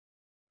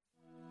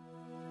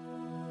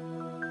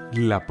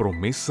La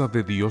promesa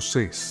de Dios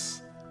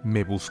es: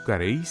 me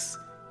buscaréis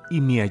y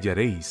me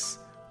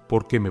hallaréis,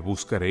 porque me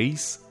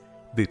buscaréis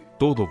de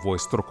todo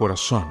vuestro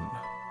corazón.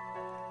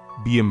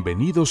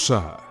 Bienvenidos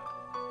a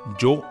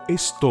Yo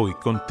estoy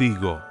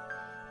contigo.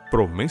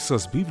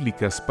 Promesas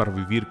bíblicas para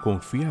vivir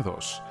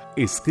confiados,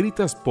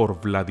 escritas por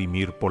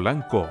Vladimir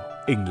Polanco,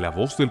 en la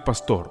voz del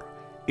pastor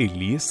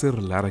Eliezer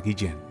Lara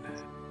Guillén.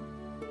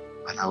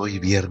 Para hoy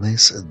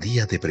viernes,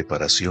 día de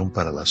preparación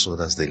para las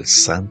horas del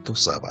Santo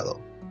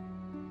Sábado.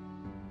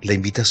 La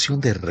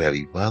invitación de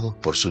Reavivados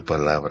por su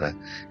palabra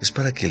es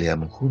para que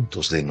leamos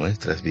juntos de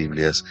nuestras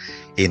Biblias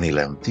en el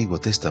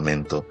Antiguo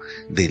Testamento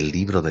del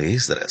libro de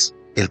Esdras,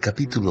 el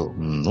capítulo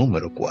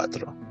número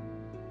 4.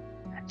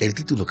 El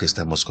título que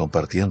estamos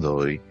compartiendo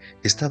hoy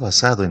está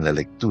basado en la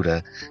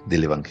lectura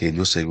del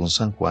Evangelio según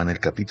San Juan, el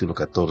capítulo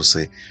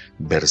 14,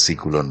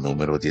 versículo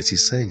número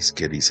 16,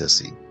 que dice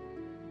así: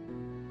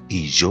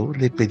 Y yo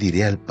le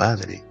pediré al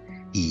Padre,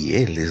 y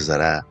Él les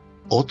dará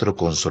otro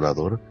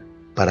Consolador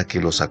para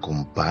que los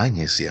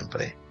acompañe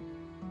siempre.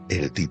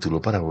 El título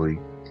para hoy: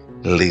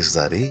 Les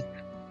daré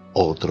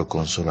otro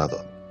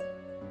Consolador.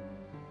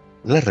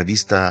 La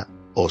revista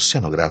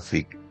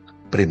Oceanographic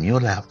premió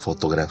la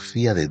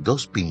fotografía de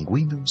dos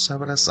pingüinos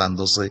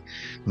abrazándose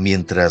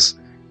mientras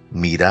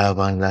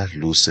miraban las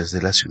luces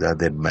de la ciudad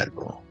de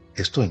Melbourne,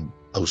 esto en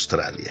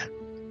Australia.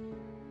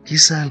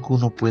 Quizá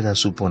alguno pueda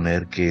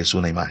suponer que es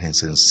una imagen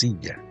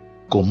sencilla,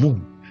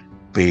 común,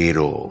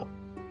 pero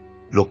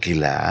lo que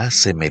la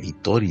hace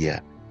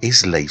meritoria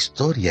es la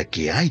historia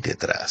que hay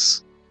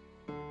detrás.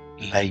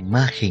 La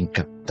imagen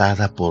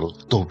captada por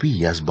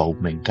Tobias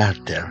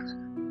Baumgartner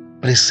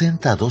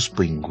presenta a dos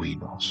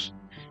pingüinos.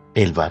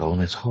 El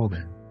varón es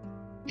joven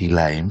y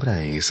la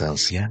hembra es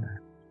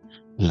anciana.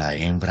 La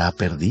hembra ha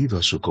perdido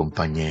a su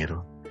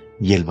compañero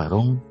y el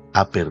varón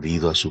ha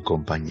perdido a su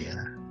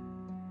compañera.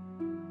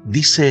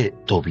 Dice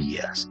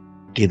Tobías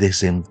que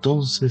desde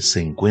entonces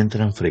se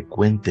encuentran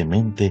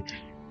frecuentemente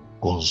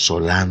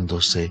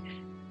consolándose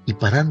y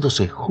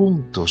parándose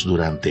juntos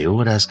durante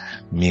horas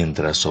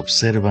mientras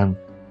observan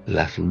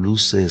las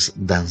luces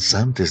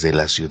danzantes de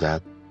la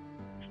ciudad.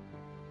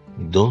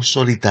 Dos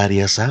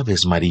solitarias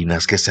aves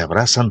marinas que se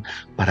abrazan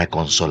para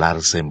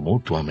consolarse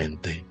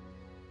mutuamente.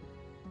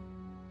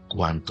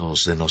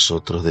 ¿Cuántos de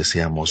nosotros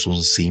deseamos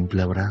un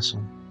simple abrazo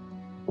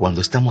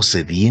cuando estamos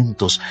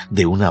sedientos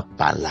de una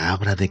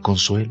palabra de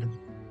consuelo?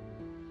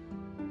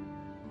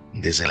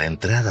 Desde la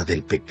entrada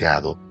del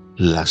pecado,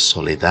 la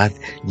soledad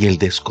y el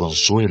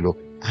desconsuelo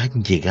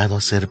han llegado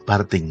a ser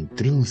parte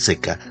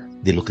intrínseca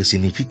de lo que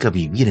significa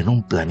vivir en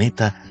un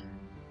planeta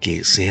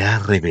que se ha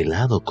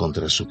rebelado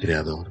contra su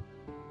creador.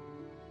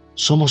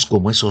 Somos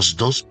como esos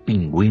dos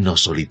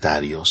pingüinos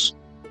solitarios,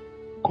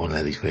 con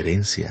la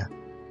diferencia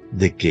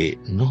de que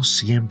no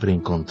siempre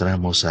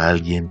encontramos a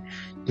alguien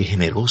que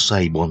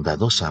generosa y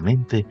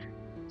bondadosamente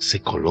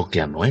se coloque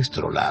a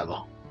nuestro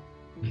lado.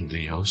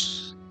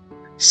 Dios,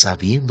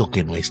 sabiendo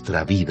que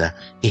nuestra vida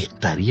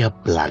estaría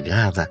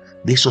plagada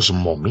de esos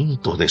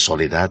momentos de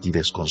soledad y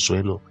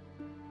desconsuelo,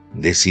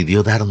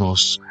 decidió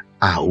darnos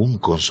a un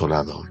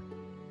Consolador.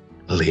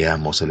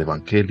 Leamos el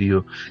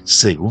Evangelio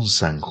según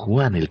San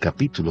Juan, el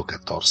capítulo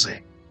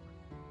 14.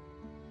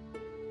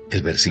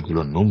 El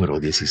versículo número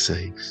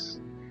 16.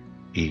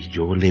 Y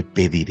yo le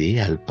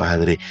pediré al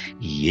Padre,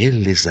 y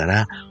Él les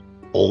dará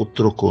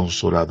otro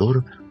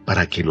Consolador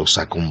para que los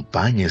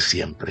acompañe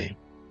siempre.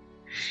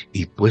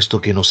 Y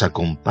puesto que nos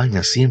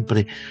acompaña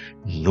siempre,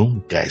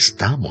 nunca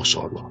estamos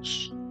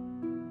solos.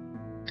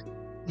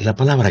 La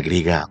palabra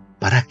griega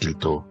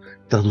paráclito,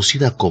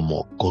 traducida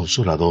como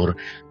consolador,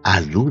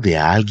 alude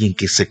a alguien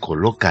que se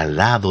coloca al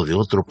lado de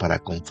otro para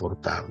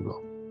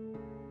confortarlo.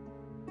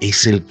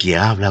 Es el que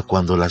habla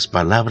cuando las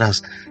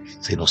palabras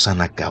se nos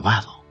han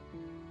acabado.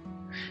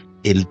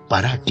 El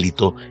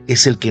paráclito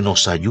es el que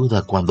nos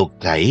ayuda cuando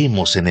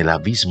caemos en el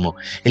abismo,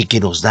 el que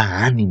nos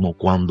da ánimo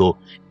cuando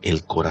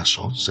el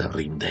corazón se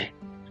rinde.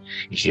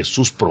 Y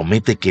Jesús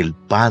promete que el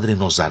Padre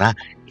nos dará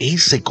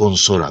ese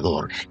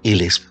Consolador,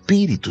 el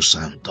Espíritu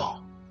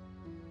Santo.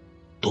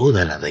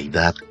 Toda la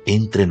deidad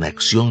entra en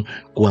acción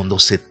cuando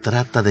se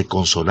trata de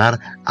consolar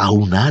a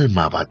un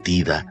alma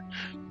abatida.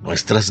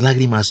 Nuestras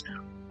lágrimas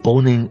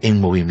ponen en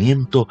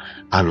movimiento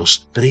a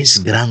los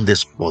tres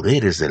grandes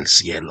poderes del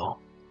cielo.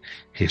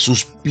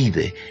 Jesús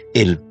pide,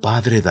 el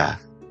Padre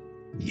da,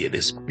 y el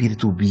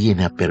Espíritu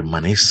viene a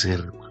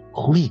permanecer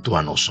junto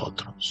a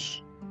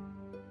nosotros.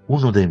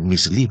 Uno de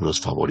mis libros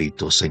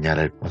favoritos,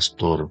 señala el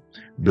pastor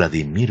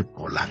Vladimir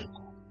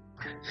Polanco.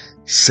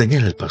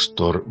 Señala el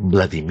pastor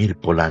Vladimir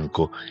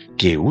Polanco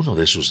que uno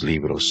de sus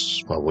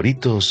libros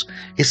favoritos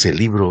es el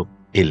libro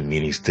El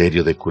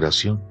Ministerio de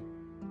Curación,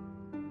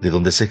 de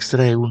donde se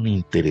extrae una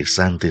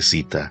interesante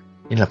cita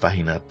en la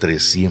página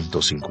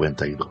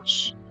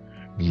 352.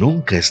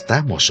 Nunca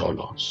estamos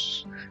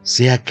solos.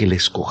 Sea que le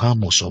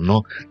escojamos o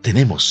no,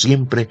 tenemos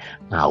siempre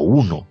a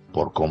uno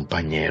por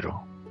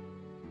compañero.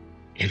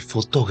 El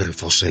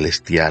fotógrafo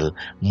celestial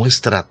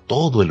muestra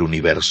todo el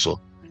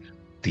universo,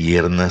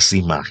 tiernas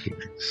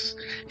imágenes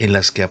en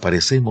las que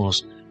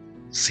aparecemos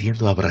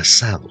siendo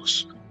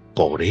abrazados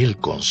por el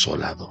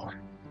Consolador.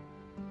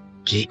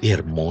 Qué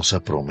hermosa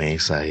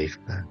promesa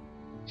esta.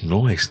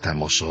 No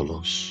estamos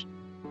solos.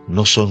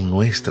 No son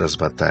nuestras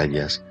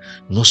batallas,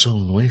 no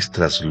son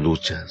nuestras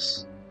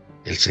luchas.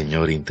 El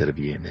Señor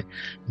interviene,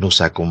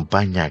 nos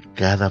acompaña a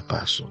cada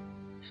paso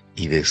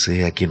y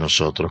desea que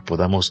nosotros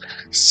podamos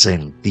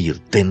sentir,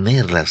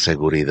 tener la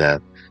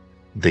seguridad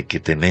de que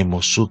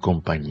tenemos su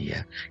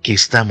compañía, que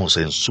estamos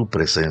en su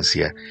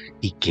presencia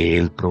y que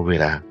Él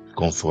proveerá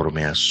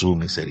conforme a su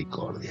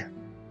misericordia.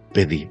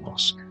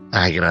 Pedimos,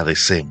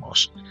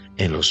 agradecemos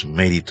en los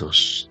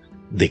méritos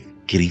de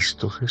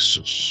Cristo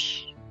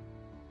Jesús.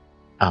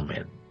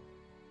 Amén.